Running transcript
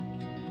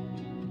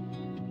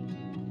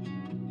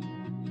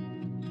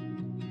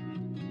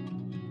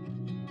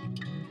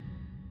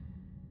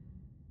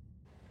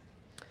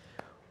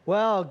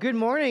Well, good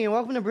morning and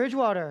welcome to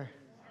Bridgewater.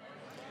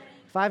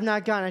 If I've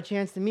not gotten a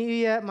chance to meet you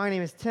yet, my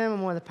name is Tim.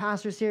 I'm one of the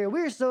pastors here.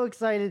 We're so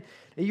excited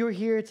that you're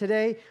here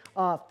today.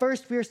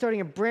 First, we are starting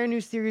a brand new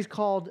series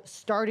called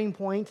Starting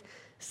Point.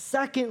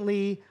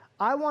 Secondly,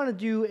 I want to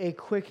do a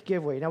quick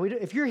giveaway. Now,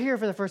 if you're here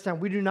for the first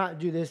time, we do not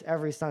do this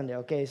every Sunday,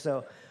 okay?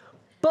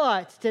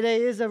 But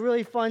today is a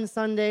really fun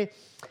Sunday,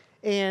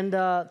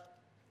 and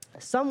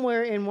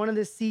somewhere in one of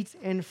the seats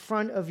in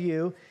front of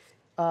you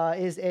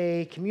is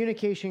a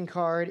communication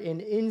card,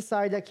 and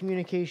inside that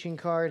communication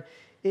card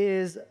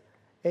is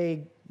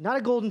not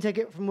a golden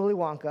ticket from Willy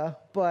Wonka,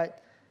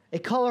 but a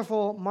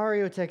colorful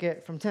Mario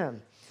ticket from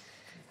Tim.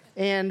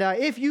 And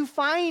if you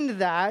find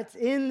that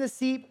in the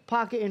seat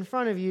pocket in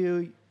front of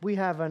you, we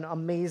have an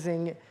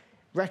amazing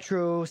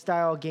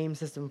retro-style game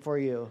system for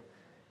you.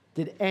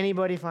 Did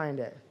anybody find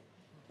it?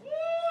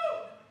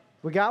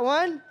 We got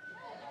one?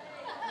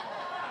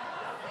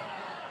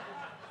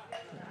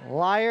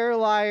 Liar,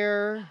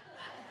 liar.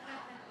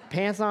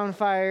 Pants on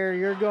fire,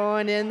 you're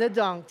going in the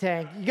dunk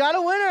tank. You got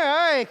a winner.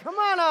 All right, come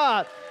on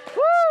up.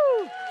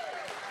 Woo!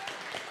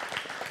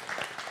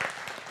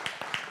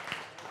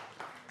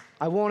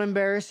 I won't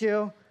embarrass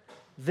you.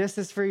 This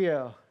is for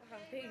you.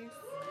 Thanks.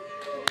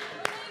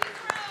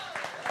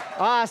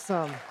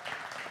 Awesome.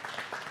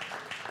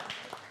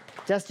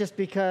 That's just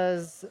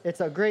because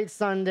it's a great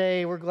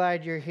Sunday. We're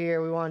glad you're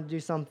here. We want to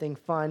do something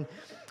fun.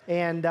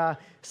 And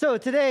so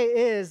today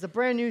is a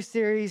brand new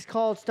series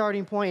called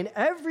Starting Point. And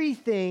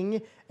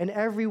everything and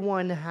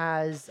everyone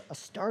has a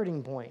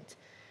starting point.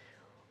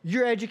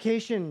 Your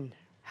education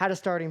had a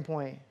starting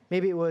point.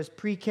 Maybe it was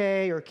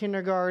pre-K or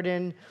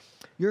kindergarten.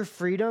 Your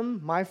freedom,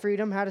 my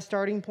freedom, had a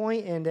starting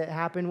point, and it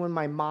happened when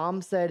my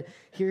mom said,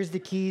 here's the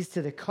keys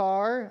to the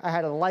car. I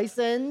had a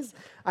license.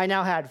 I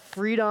now had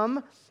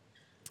freedom.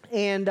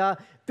 And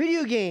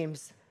video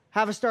games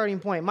have a starting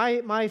point.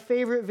 My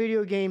favorite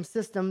video game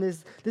system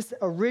is this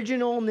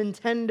original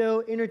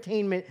Nintendo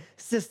Entertainment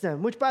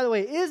System, which, by the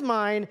way, is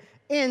mine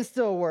and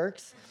still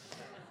works.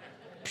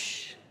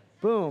 Psh,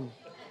 boom.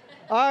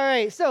 All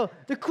right, so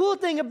the cool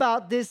thing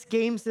about this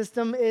game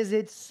system is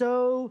it's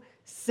so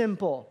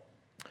simple.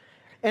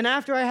 And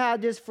after I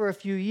had this for a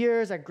few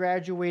years, I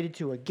graduated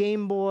to a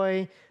Game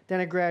Boy, then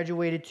I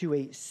graduated to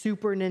a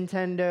Super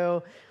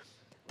Nintendo.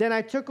 Then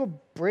I took a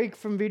break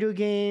from video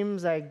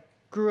games. I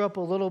grew up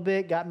a little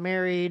bit, got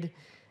married.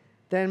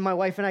 Then my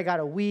wife and I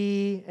got a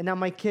Wii, and now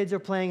my kids are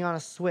playing on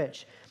a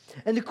Switch.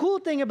 And the cool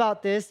thing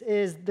about this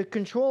is the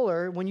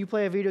controller, when you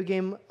play a video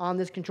game on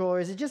this controller,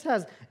 is it just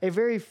has a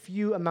very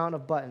few amount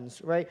of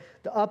buttons, right?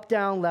 The up,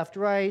 down, left,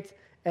 right,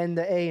 and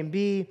the A and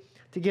B.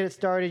 To get it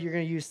started, you're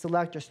going to use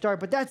select or start,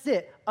 but that's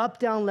it. Up,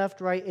 down, left,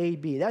 right, A,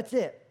 B. That's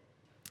it.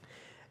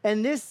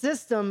 And this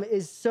system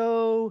is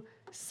so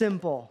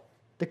simple.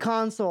 The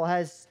console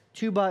has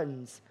two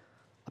buttons,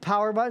 a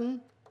power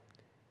button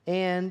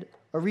and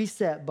a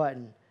reset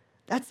button.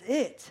 That's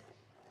it.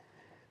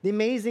 The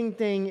amazing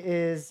thing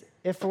is,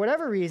 if for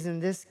whatever reason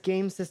this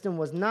game system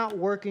was not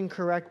working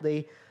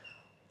correctly,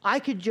 I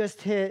could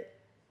just hit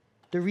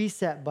the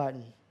reset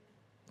button.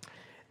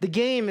 The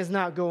game is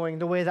not going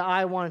the way that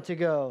I want it to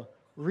go.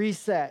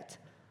 Reset.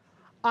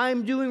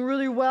 I'm doing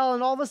really well,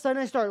 and all of a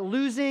sudden I start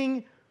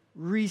losing.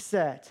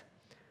 Reset.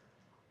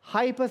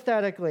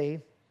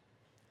 Hypothetically,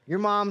 your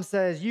mom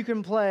says you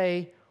can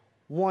play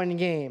one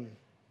game.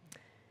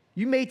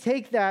 You may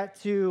take that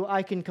to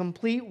I can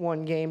complete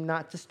one game,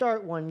 not to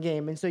start one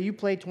game. And so you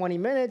play 20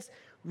 minutes,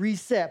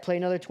 reset, play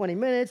another 20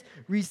 minutes,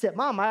 reset.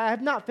 Mom, I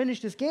have not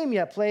finished this game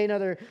yet. Play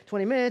another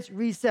 20 minutes,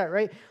 reset,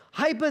 right?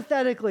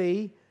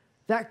 Hypothetically,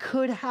 that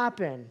could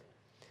happen.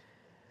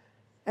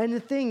 And the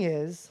thing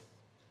is,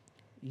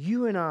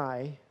 you and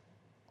I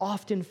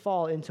often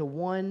fall into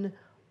one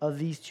of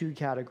these two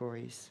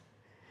categories.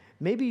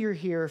 Maybe you're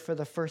here for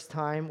the first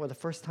time or the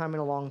first time in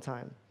a long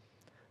time.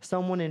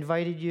 Someone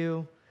invited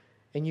you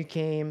and you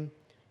came.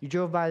 You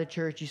drove by the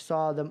church. You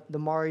saw the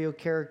Mario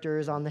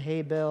characters on the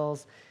hay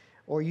bales,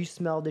 or you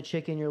smelled the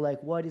chicken. You're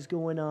like, what is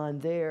going on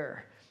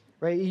there?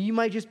 Right? You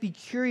might just be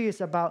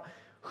curious about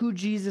who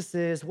Jesus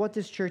is, what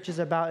this church is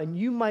about, and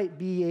you might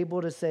be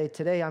able to say,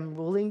 today I'm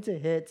willing to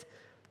hit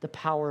the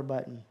power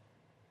button.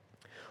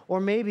 Or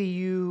maybe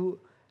you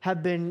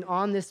have been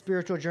on this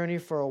spiritual journey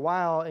for a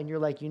while and you're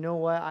like, you know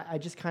what, I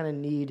just kind of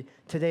need,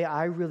 today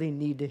I really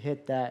need to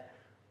hit that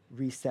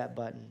reset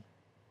button.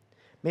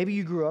 Maybe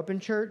you grew up in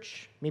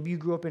church, maybe you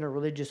grew up in a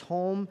religious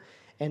home,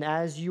 and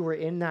as you were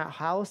in that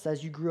house,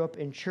 as you grew up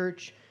in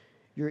church,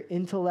 your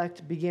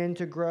intellect began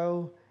to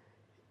grow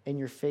and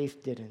your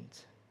faith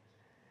didn't.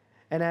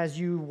 And as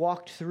you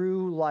walked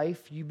through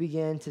life, you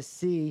began to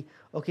see,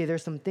 okay,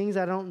 there's some things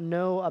I don't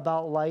know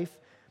about life,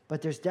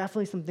 but there's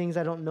definitely some things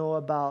I don't know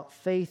about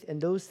faith,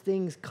 and those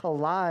things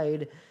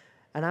collide,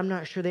 and I'm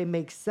not sure they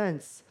make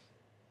sense.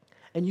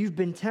 And you've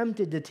been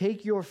tempted to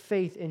take your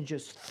faith and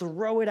just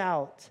throw it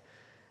out.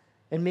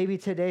 And maybe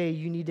today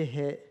you need to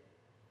hit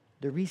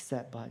the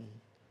reset button.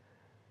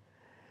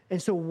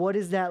 And so what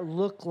does that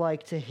look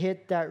like to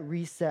hit that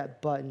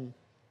reset button?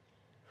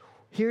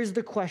 Here's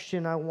the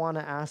question I want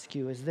to ask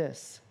you is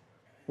this.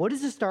 What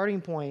is the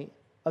starting point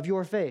of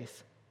your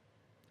faith.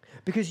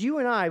 Because you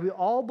and I, we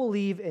all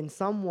believe in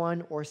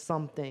someone or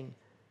something.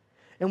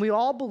 And we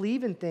all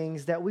believe in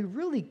things that we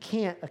really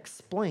can't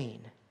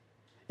explain.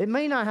 It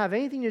may not have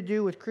anything to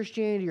do with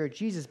Christianity or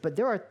Jesus, but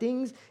there are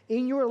things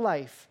in your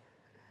life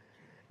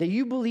that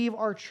you believe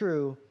are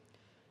true,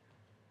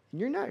 and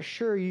you're not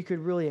sure you could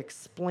really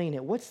explain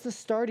it. What's the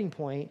starting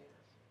point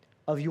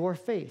of your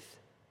faith?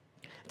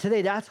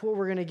 Today, that's what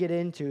we're going to get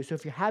into. So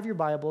if you have your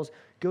Bibles,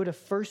 go to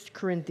 1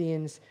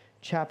 Corinthians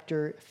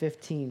chapter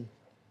 15.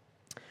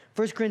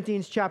 1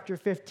 Corinthians chapter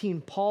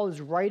 15, Paul is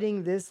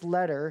writing this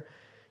letter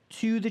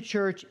to the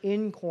church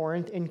in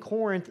Corinth, and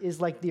Corinth is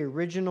like the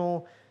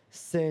original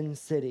sin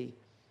city.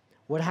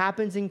 What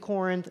happens in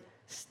Corinth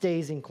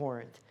stays in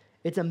Corinth.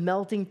 It's a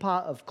melting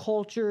pot of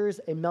cultures,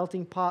 a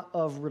melting pot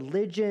of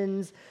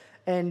religions,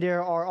 and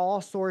there are all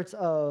sorts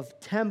of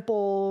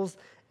temples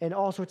and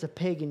all sorts of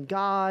pagan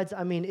gods.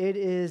 I mean, it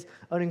is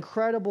an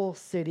incredible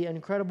city, an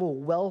incredible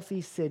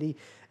wealthy city,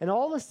 and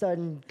all of a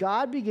sudden,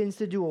 God begins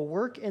to do a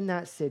work in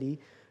that city.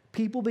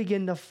 People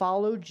begin to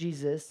follow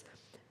Jesus,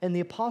 and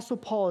the Apostle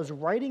Paul is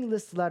writing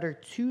this letter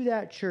to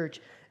that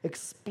church,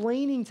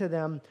 explaining to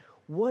them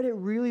what it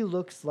really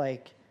looks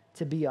like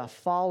to be a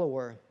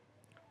follower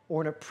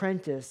or an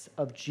apprentice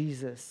of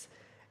Jesus.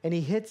 And he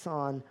hits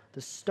on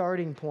the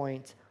starting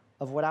point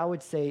of what I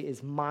would say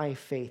is my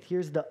faith.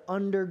 Here's the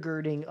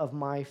undergirding of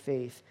my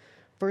faith.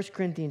 1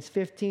 Corinthians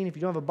 15, if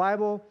you don't have a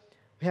Bible,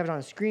 we have it on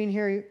a screen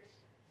here.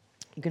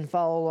 You can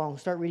follow along.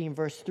 Start reading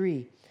verse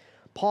 3.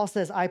 Paul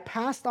says, I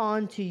passed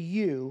on to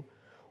you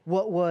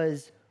what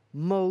was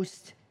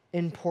most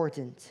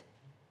important,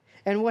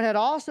 and what had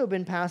also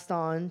been passed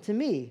on to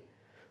me.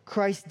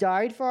 Christ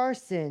died for our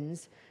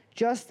sins,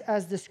 just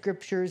as the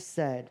scriptures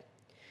said.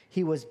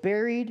 He was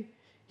buried,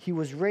 he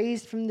was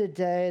raised from the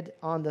dead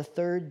on the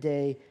third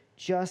day,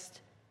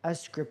 just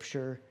as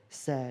scripture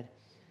said.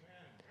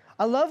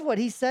 I love what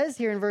he says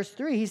here in verse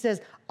 3. He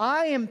says,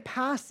 I am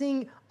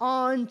passing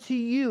on to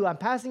you. I'm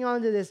passing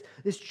on to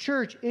this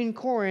church in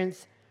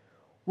Corinth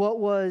what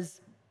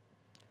was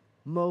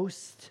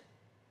most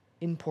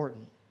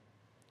important.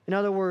 In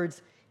other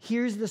words,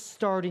 here's the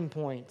starting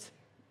point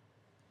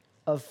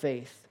of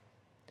faith.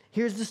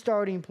 Here's the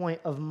starting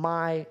point of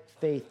my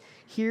faith.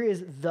 Here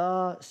is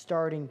the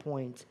starting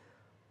point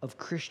of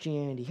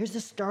Christianity. Here's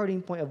the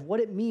starting point of what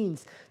it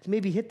means to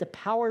maybe hit the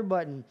power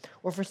button,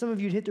 or for some of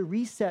you to hit the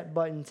reset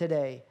button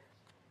today,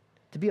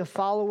 to be a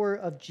follower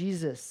of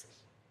Jesus.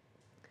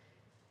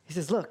 He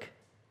says, look,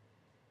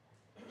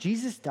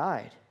 Jesus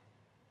died.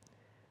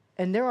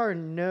 And there are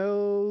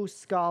no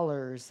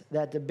scholars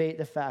that debate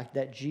the fact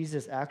that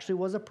Jesus actually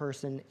was a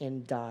person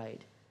and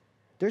died.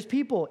 There's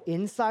people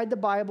inside the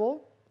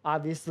Bible,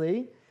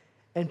 obviously,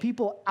 and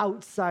people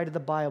outside of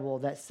the Bible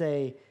that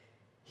say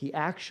he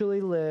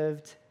actually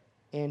lived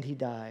and he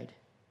died.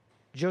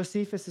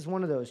 Josephus is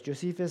one of those.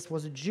 Josephus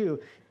was a Jew,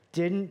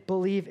 didn't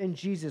believe in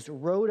Jesus,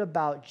 wrote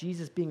about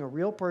Jesus being a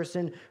real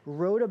person,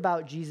 wrote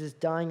about Jesus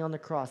dying on the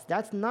cross.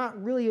 That's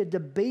not really a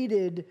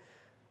debated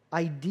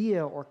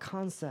idea or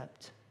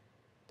concept.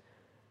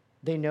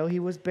 They know he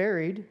was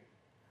buried,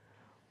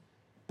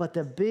 but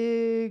the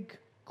big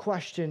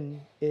question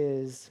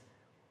is,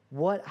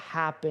 what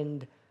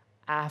happened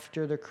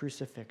after the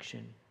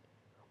crucifixion?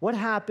 What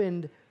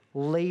happened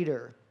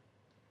later?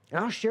 And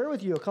I'll share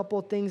with you a couple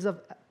of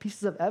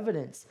pieces of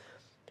evidence.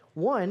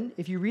 One,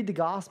 if you read the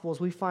Gospels,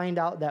 we find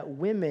out that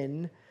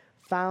women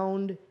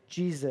found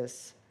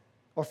Jesus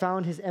or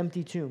found his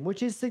empty tomb,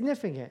 which is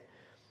significant.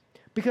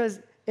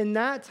 Because in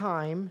that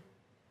time,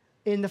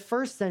 in the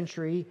first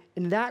century,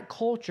 in that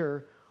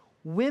culture,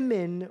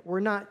 women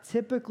were not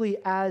typically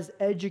as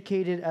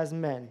educated as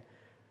men.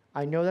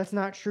 I know that's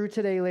not true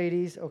today,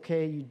 ladies.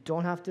 Okay, you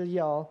don't have to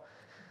yell.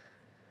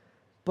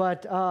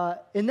 But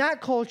in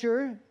that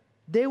culture,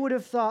 they would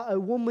have thought a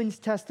woman's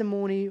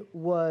testimony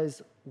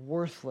was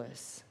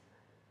worthless.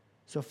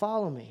 So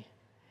follow me.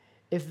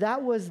 If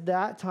that was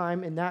that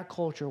time in that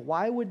culture,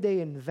 why would they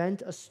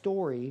invent a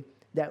story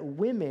that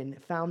women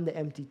found the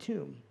empty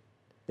tomb?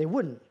 They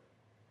wouldn't.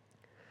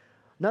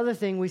 Another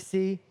thing we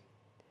see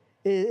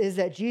is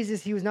that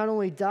Jesus, he was not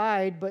only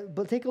died,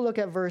 but take a look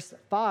at verse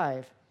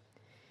 5.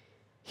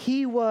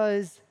 He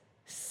was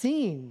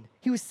seen.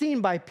 He was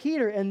seen by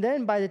Peter and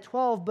then by the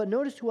 12, but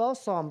notice who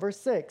else saw him, verse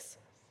 6.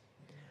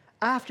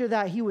 After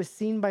that, he was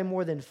seen by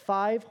more than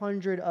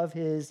 500 of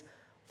his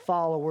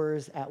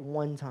followers at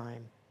one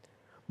time,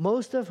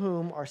 most of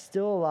whom are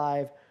still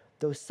alive,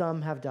 though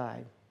some have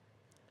died.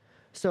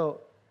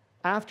 So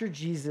after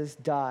Jesus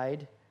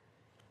died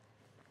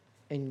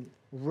and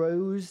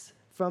rose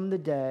from the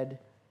dead,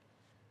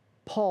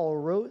 Paul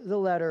wrote the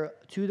letter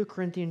to the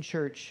Corinthian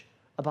church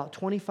about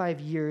 25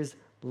 years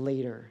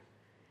later,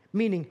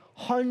 meaning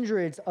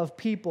hundreds of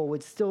people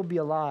would still be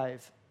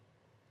alive,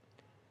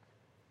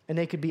 and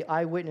they could be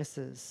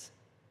eyewitnesses.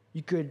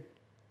 You could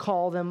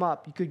call them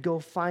up. You could go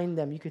find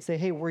them. You could say,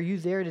 hey, were you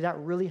there? Did that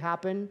really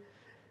happen?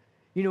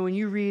 You know, when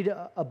you read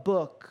a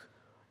book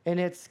and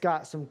it's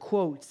got some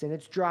quotes and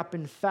it's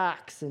dropping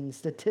facts and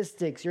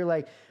statistics, you're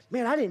like,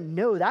 man, I didn't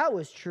know that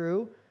was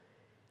true.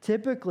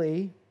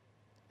 Typically,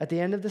 At the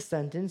end of the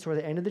sentence or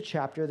the end of the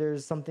chapter,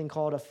 there's something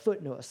called a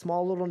footnote, a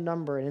small little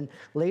number. And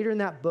later in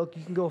that book,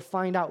 you can go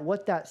find out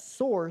what that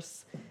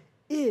source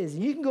is.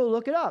 And you can go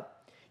look it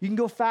up. You can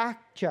go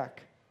fact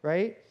check,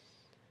 right?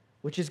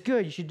 Which is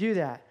good. You should do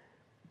that.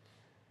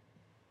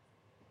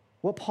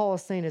 What Paul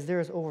is saying is there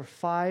is over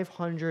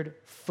 500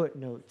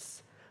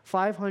 footnotes,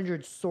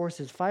 500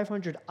 sources,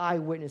 500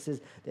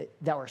 eyewitnesses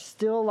that were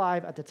still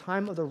alive at the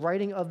time of the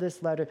writing of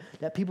this letter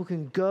that people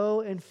can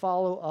go and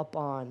follow up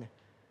on.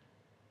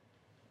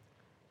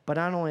 But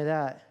not only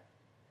that,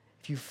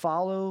 if you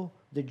follow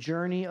the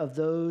journey of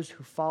those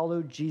who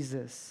followed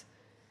Jesus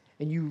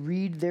and you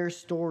read their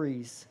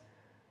stories,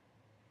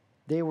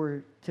 they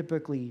were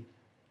typically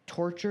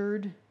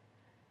tortured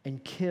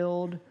and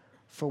killed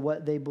for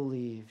what they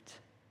believed.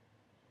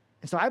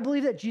 And so I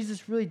believe that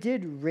Jesus really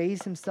did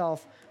raise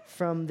himself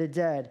from the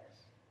dead.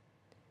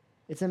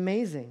 It's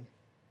amazing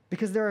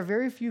because there are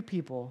very few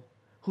people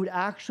who would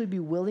actually be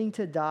willing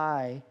to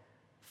die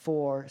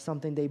for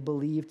something they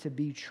believe to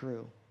be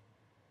true.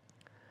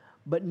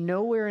 But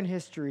nowhere in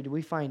history do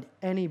we find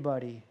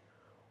anybody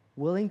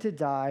willing to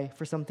die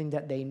for something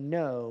that they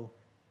know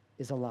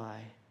is a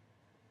lie.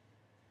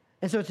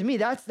 And so to me,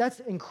 that's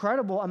an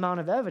incredible amount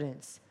of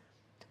evidence.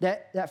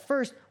 That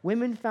first,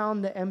 women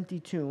found the empty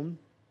tomb.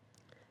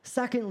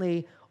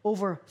 Secondly,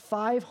 over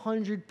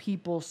 500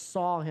 people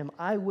saw him,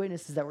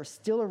 eyewitnesses that were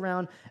still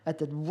around at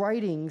the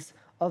writings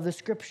of the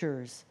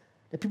scriptures,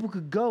 that people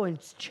could go and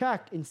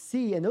check and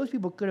see, and those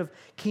people could have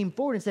came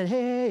forward and said,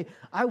 hey,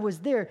 I was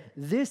there.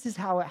 This is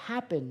how it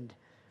happened.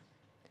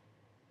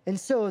 And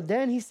so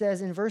then he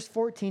says in verse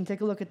 14,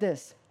 take a look at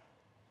this.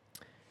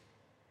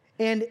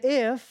 And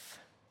if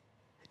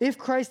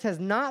Christ has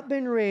not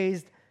been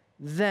raised,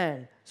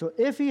 then, so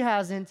if he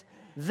hasn't,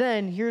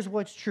 then here's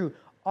what's true.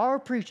 Our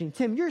preaching,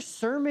 Tim, your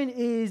sermon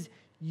is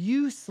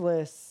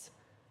useless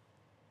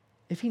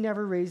if he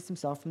never raised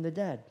himself from the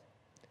dead.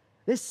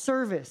 This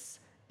service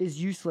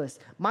is useless.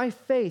 My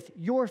faith,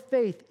 your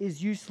faith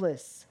is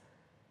useless.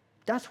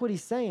 That's what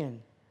he's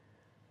saying.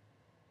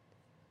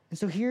 And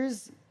so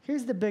here's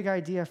the big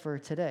idea for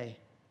today.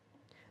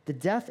 The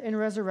death and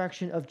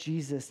resurrection of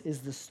Jesus is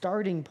the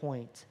starting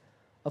point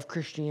of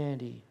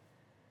Christianity.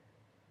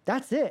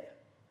 That's it.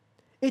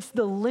 It's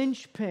the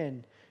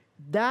linchpin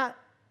that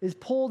is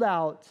pulled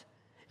out.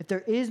 If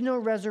there is no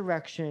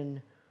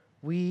resurrection,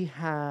 we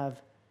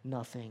have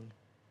nothing.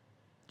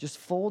 Just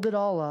fold it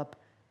all up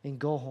and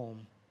go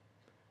home.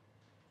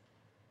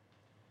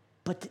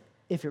 But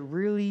if it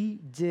really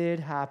did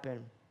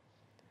happen,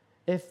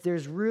 if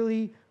there's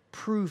really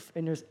proof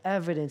and there's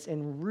evidence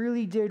and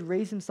really did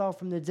raise himself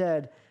from the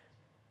dead,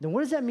 then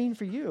what does that mean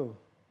for you?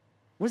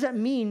 What does that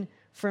mean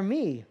for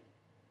me?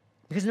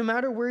 Because no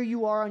matter where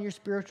you are on your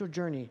spiritual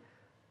journey,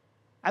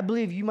 I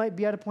believe you might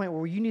be at a point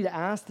where you need to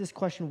ask this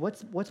question,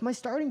 what's my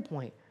starting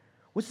point?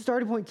 What's the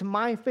starting point to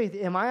my faith?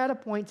 Am I at a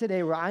point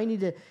today where I need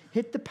to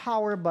hit the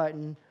power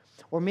button,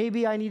 or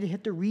maybe I need to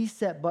hit the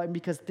reset button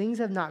because things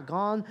have not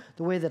gone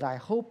the way that I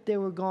hoped they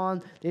were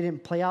gone. They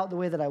didn't play out the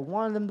way that I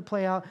wanted them to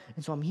play out.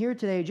 And so I'm here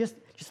today just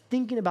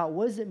thinking about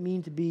what does it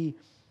mean to be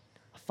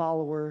a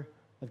follower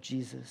of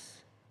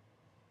Jesus.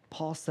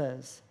 Paul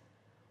says,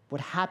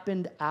 what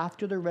happened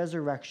after the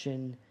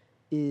resurrection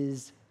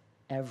is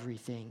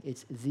everything.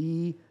 It's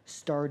the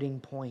starting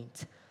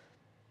point.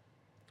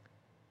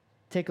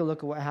 Take a look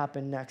at what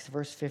happened next,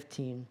 verse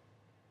 15.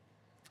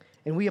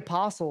 And we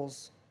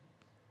apostles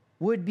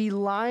would be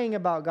lying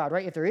about God,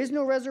 right? If there is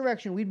no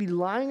resurrection, we'd be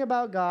lying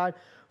about God,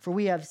 for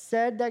we have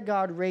said that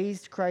God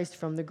raised Christ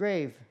from the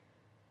grave.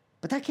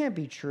 But that can't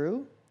be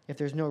true if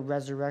there's no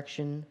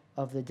resurrection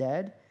of the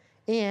dead.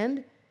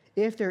 And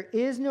if there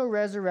is no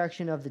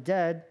resurrection of the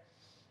dead,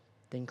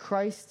 then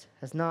Christ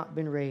has not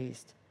been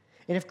raised.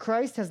 And if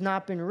Christ has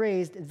not been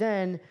raised,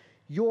 then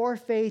your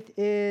faith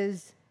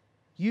is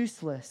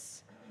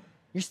useless.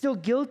 You're still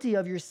guilty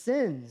of your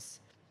sins.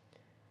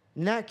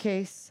 In that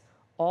case,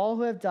 all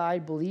who have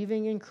died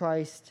believing in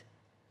Christ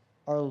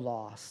are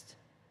lost.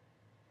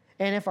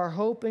 And if our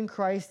hope in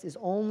Christ is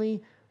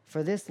only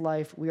for this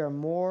life, we are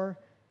more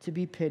to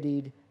be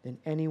pitied than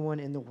anyone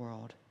in the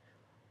world.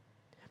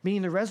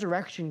 Meaning the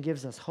resurrection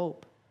gives us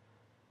hope.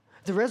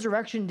 If the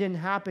resurrection didn't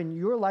happen,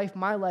 your life,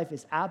 my life,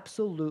 is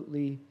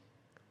absolutely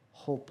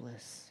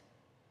hopeless,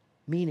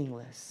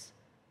 meaningless.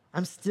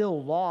 I'm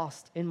still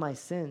lost in my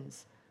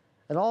sins.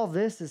 And all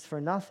this is for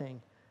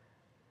nothing.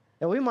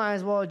 And we might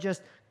as well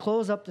just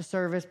close up the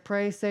service,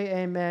 pray,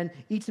 say amen,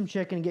 eat some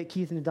chicken, and get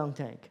Keith in the dunk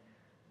tank.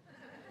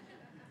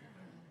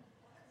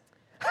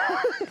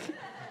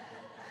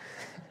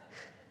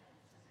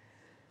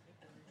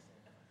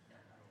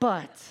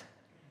 But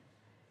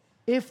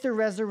if the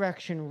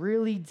resurrection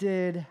really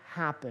did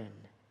happen,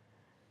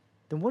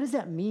 then what does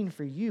that mean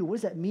for you? What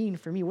does that mean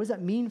for me? What does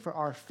that mean for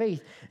our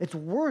faith? It's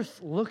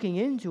worth looking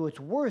into. It's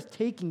worth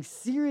taking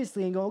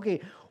seriously and go, okay,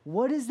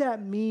 what does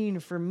that mean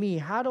for me?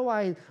 How do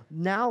I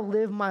now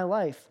live my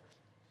life?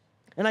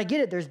 And I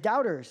get it, there's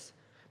doubters.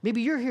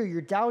 Maybe you're here,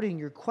 you're doubting,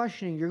 you're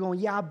questioning, you're going,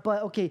 yeah,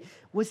 but okay,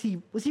 was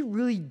he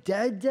really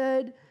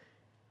dead?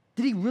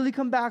 Did he really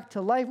come back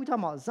to life? We're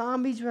talking about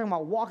zombies. We're talking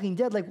about Walking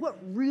Dead. Like, what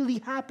really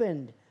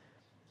happened?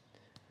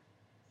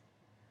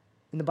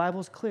 And the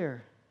Bible's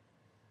clear.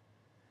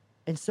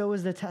 And so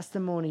is the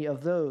testimony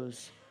of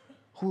those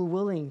who were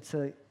willing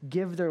to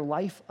give their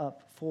life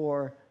up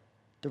for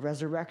the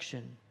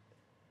resurrection.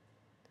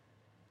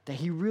 That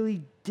he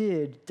really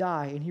did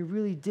die and he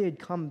really did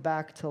come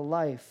back to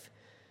life.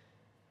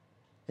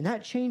 And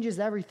that changes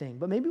everything.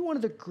 But maybe one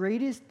of the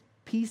greatest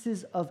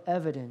pieces of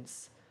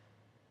evidence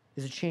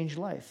is a changed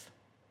life.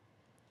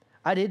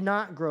 I did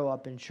not grow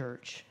up in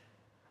church.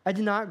 I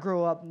did not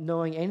grow up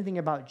knowing anything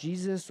about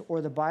Jesus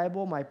or the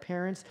Bible. My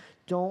parents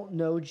don't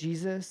know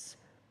Jesus.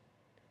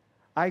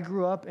 I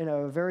grew up in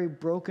a very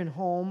broken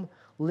home,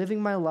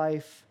 living my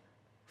life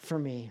for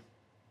me,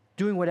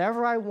 doing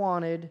whatever I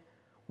wanted,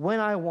 when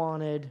I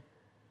wanted,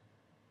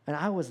 and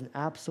I was an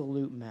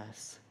absolute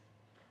mess.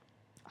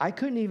 I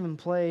couldn't even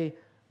play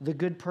the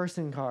good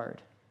person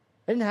card.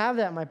 I didn't have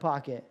that in my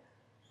pocket.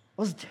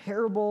 I was a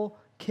terrible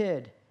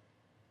kid.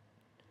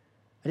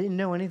 I didn't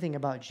know anything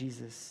about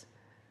Jesus.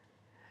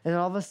 And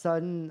all of a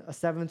sudden, a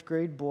 7th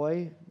grade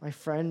boy, my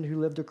friend who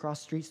lived across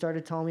the street,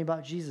 started telling me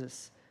about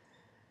Jesus.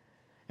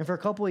 And for a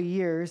couple of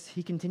years,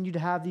 he continued to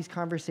have these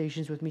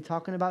conversations with me,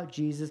 talking about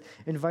Jesus,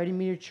 inviting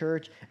me to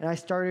church, and I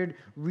started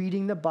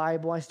reading the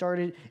Bible. I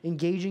started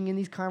engaging in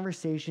these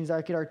conversations.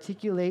 I could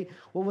articulate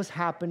what was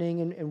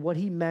happening and what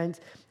he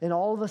meant, and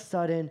all of a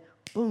sudden,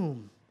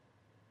 boom,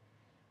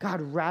 God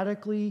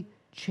radically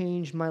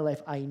changed my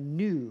life. I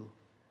knew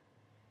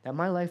that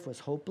my life was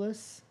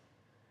hopeless,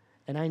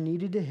 and I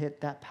needed to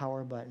hit that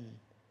power button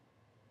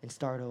and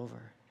start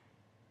over.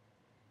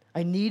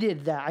 I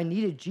needed that. I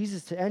needed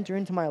Jesus to enter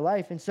into my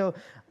life. And so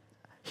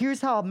here's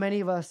how many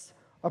of us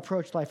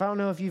approach life. I don't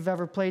know if you've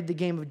ever played the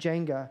game of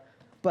Jenga,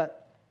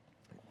 but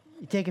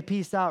you take a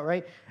piece out,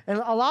 right? And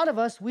a lot of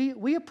us,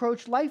 we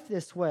approach life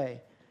this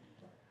way.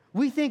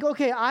 We think,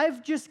 okay,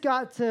 I've just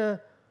got to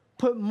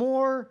put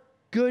more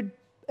good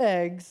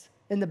eggs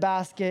in the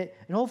basket,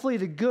 and hopefully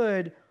the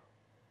good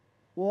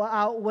will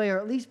outweigh or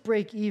at least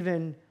break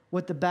even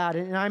with the bad.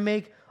 And I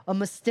make a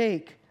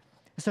mistake.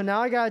 So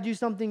now I got to do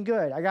something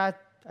good. I got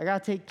to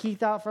take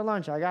Keith out for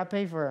lunch. I got to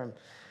pay for him.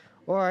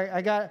 Or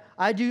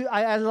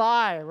I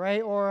lie,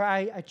 right? Or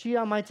I cheat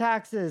on my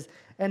taxes.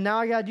 And now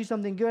I got to do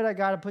something good. I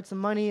got to put some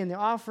money in the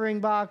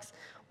offering box.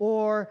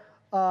 Or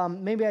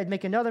maybe I'd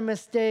make another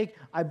mistake.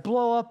 I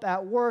blow up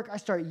at work. I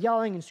start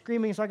yelling and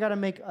screaming. So I got to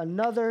make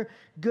another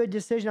good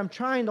decision. I'm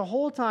trying the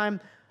whole time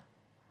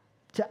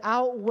to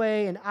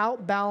outweigh and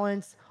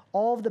outbalance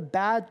all of the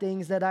bad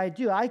things that I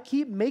do. I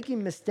keep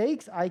making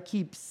mistakes. I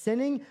keep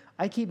sinning.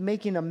 I keep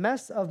making a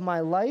mess of my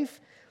life.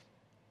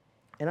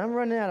 And I'm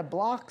running out of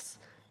blocks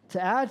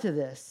to add to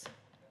this.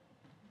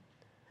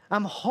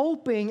 I'm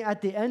hoping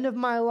at the end of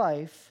my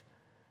life,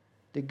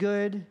 the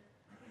good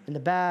and the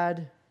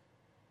bad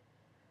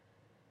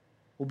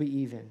will be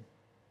even.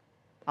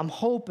 I'm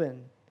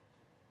hoping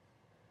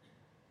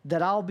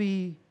that I'll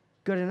be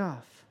good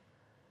enough.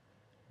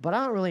 But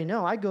I don't really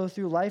know. I go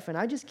through life and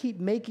I just keep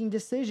making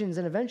decisions,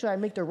 and eventually I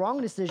make the wrong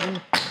decision.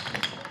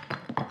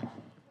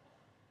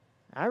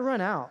 I run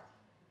out.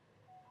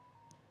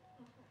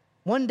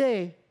 One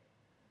day,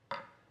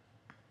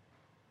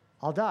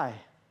 I'll die.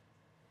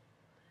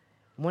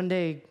 One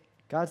day,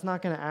 God's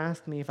not going to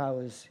ask me if I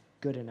was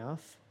good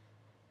enough.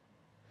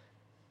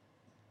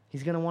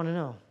 He's going to want to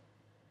know.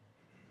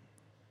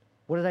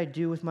 What did I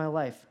do with my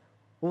life?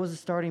 What was the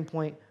starting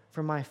point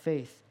for my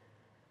faith?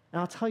 And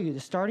I'll tell you, the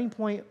starting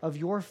point of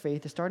your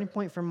faith, the starting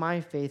point for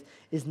my faith,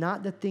 is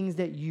not the things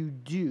that you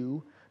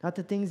do, not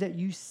the things that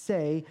you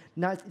say,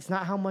 it's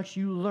not how much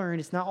you learn,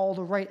 it's not all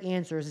the right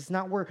answers, it's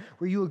not were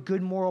you a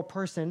good moral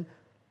person.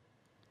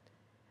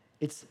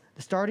 It's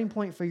the starting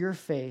point for your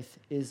faith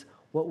is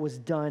what was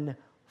done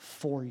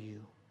for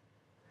you.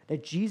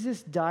 That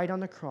Jesus died on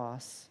the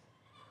cross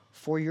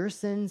for your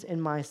sins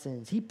and my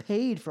sins. He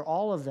paid for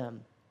all of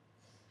them.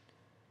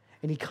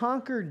 And he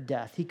conquered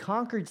death. He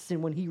conquered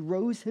sin when he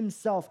rose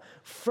himself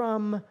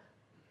from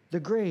the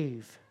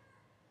grave.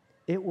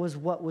 It was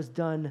what was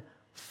done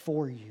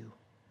for you.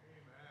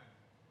 Amen.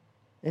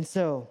 And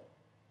so,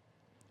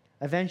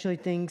 eventually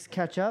things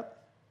catch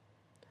up.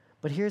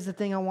 But here's the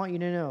thing I want you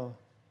to know.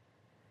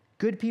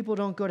 Good people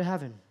don't go to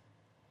heaven.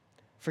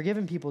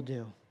 Forgiven people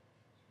do.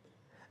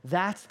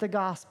 That's the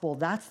gospel.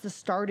 That's the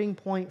starting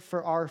point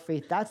for our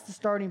faith. That's the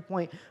starting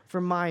point for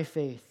my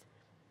faith.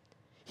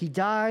 He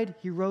died,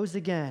 he rose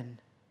again.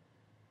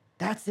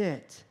 That's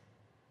it.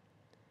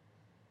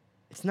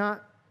 It's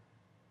not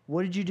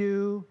what did you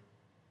do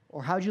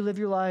or how did you live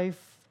your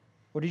life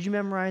or did you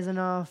memorize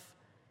enough.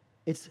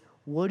 It's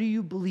what do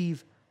you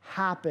believe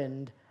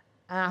happened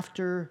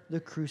after the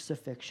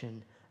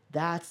crucifixion.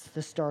 That's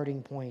the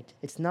starting point.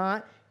 It's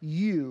not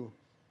you.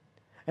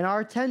 And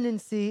our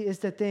tendency is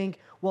to think,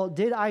 well,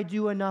 did I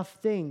do enough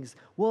things?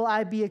 Will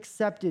I be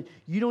accepted?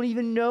 You don't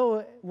even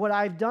know what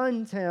I've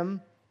done,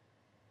 Tim.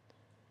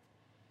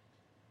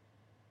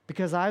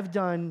 Because I've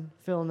done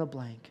fill in the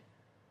blank.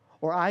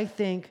 Or I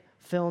think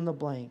fill in the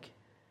blank.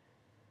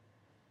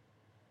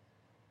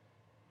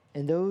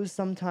 And those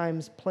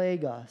sometimes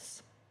plague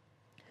us.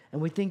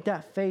 And we think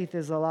that faith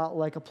is a lot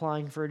like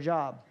applying for a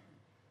job.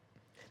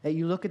 That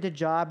you look at the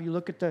job, you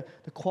look at the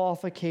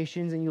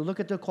qualifications, and you look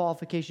at the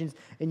qualifications,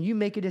 and you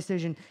make a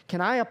decision.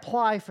 Can I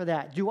apply for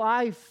that? Do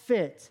I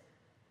fit?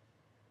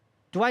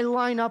 Do I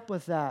line up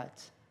with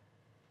that?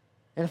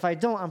 And if I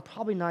don't, I'm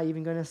probably not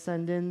even going to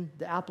send in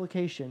the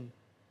application.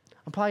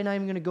 I'm probably not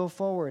even going to go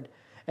forward.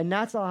 And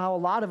that's how a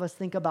lot of us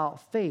think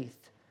about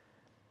faith.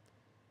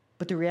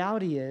 But the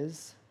reality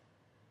is,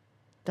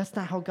 that's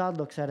not how God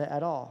looks at it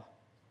at all.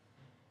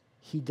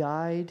 He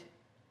died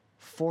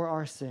for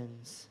our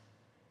sins,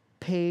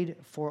 paid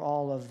for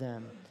all of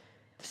them.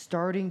 The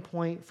starting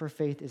point for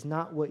faith is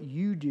not what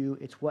you do,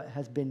 it's what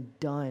has been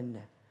done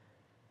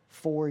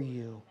for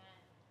you.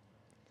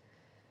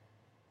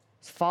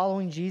 It's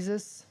following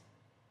Jesus.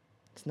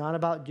 It's not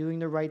about doing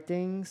the right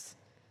things.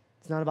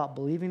 It's not about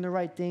believing the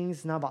right things.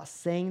 It's not about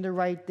saying the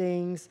right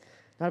things.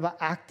 It's not about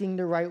acting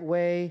the right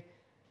way.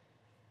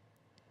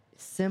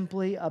 It's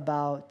simply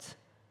about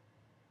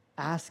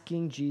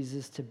asking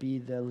Jesus to be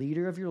the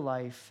leader of your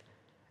life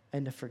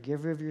and the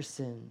forgiver of your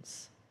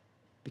sins,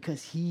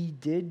 because he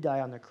did die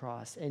on the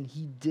cross and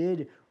he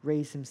did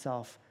raise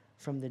himself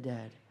from the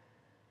dead.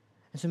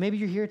 And so maybe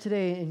you're here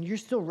today and you're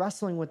still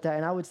wrestling with that,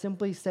 and I would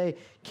simply say,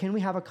 can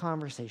we have a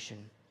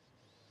conversation?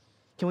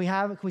 Can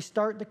we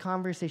start the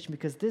conversation?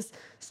 Because this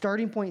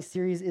Starting Point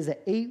series is an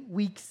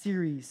 8-week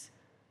series.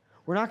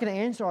 We're not going to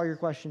answer all your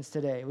questions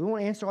today. We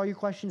won't answer all your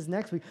questions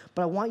next week,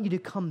 but I want you to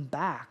come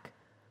back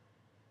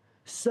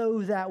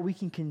so that we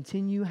can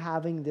continue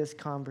having this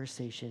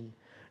conversation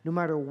no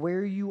matter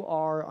where you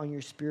are on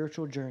your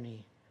spiritual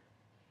journey.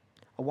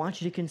 I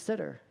want you to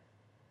consider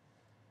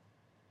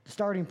the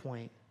starting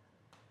point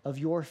of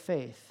your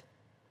faith.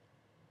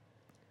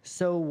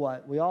 So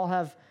what? We all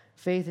have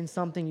faith in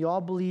something. You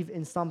all believe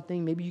in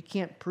something. Maybe you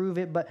can't prove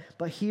it, but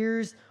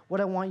here's what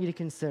I want you to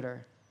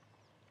consider.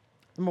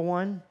 Number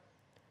one,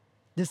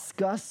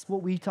 discuss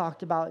what we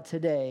talked about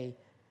today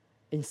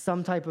in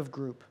some type of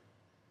group.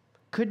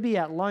 Could be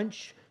at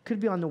lunch, could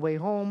be on the way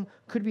home,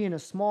 could be in a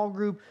small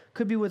group,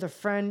 could be with a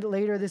friend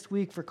later this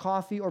week for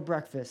coffee or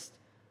breakfast.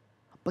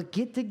 But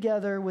get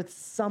together with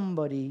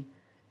somebody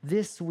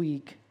this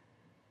week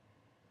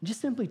and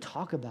just simply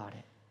talk about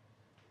it.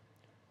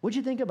 What'd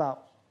you think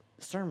about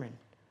the sermon?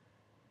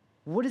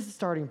 What is the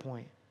starting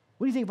point?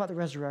 What do you think about the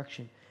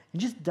resurrection?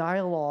 And just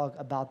dialogue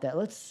about that.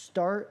 Let's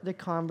start the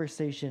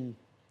conversation.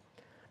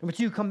 Number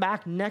two, come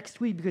back next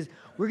week because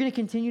we're going to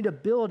continue to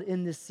build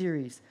in this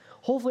series.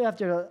 Hopefully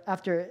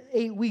after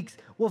 8 weeks,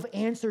 we'll have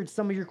answered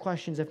some of your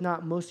questions, if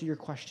not most of your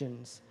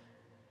questions.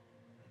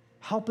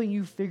 Helping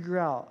you figure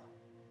out,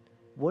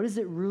 what does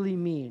it really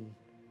mean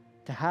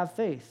to have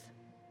faith?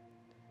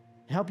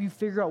 And help you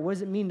figure out, what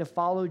does it mean to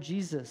follow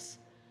Jesus?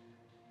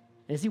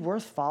 And is he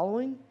worth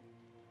following?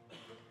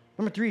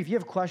 Number three, if you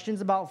have questions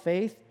about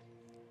faith,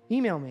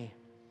 email me.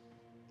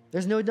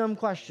 There's no dumb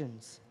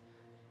questions.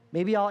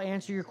 Maybe I'll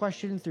answer your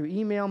question through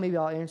email. Maybe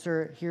I'll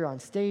answer it here on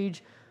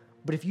stage.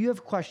 But if you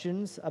have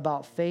questions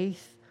about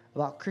faith,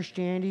 about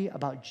Christianity,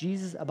 about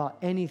Jesus, about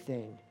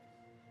anything,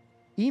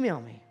 email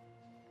me.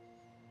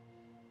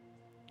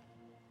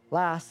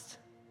 Last,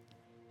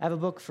 I have a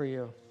book for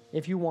you.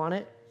 If you want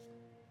it,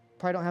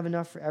 probably don't have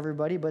enough for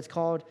everybody, but it's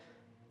called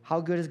How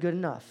Good is Good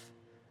Enough.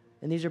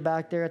 And these are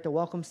back there at the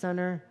Welcome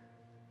Center.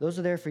 Those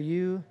are there for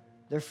you.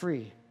 They're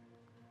free.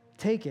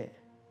 Take it.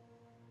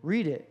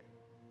 Read it.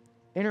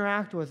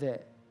 Interact with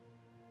it.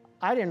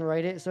 I didn't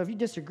write it, so if you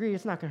disagree,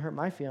 it's not going to hurt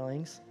my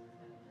feelings.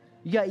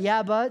 You got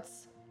yeah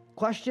buts,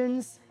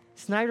 questions,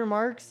 snide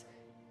remarks,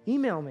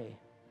 email me.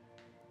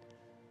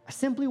 I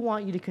simply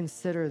want you to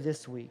consider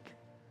this week,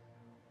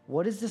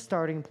 what is the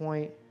starting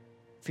point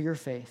for your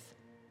faith?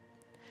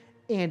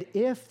 And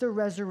if the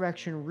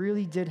resurrection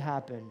really did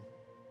happen,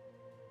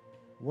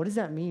 what does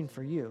that mean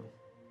for you?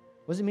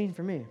 What does it mean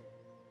for me?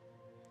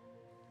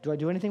 Do I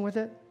do anything with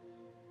it?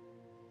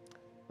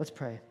 Let's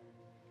pray.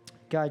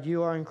 God,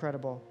 you are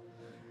incredible.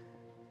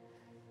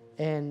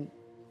 And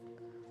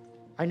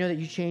I know that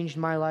you changed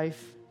my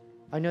life.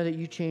 I know that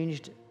you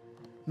changed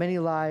many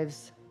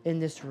lives in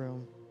this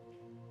room.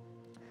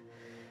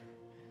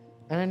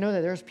 And I know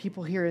that there's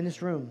people here in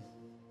this room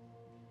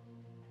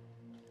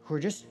who are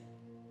just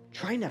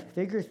trying to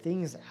figure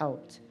things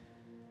out.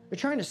 They're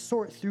trying to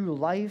sort through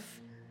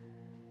life.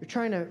 They're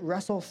trying to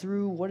wrestle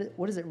through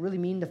what does it really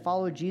mean to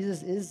follow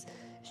Jesus? Is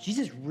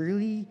Jesus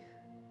really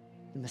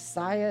the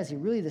Messiah? Is he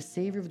really the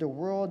Savior of the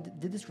world?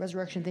 Did this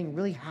resurrection thing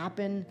really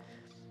happen?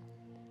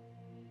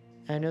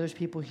 And I know there's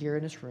people here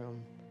in this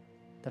room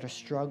that are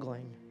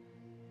struggling,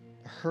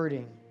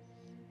 hurting,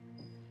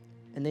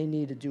 and they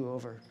need a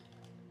do-over.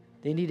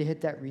 They need to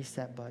hit that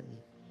reset button.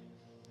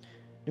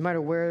 No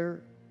matter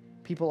where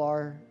people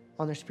are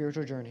on their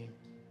spiritual journey,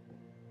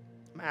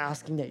 I'm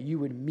asking that you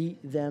would meet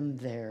them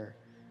there.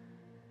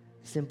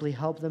 Simply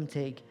help them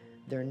take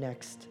their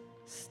next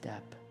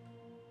step.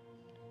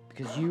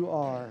 Because you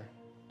are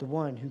the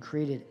one who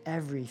created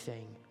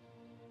everything.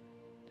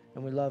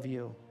 And we love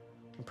you.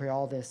 And pray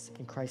all this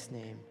in Christ's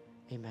name.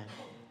 Amen.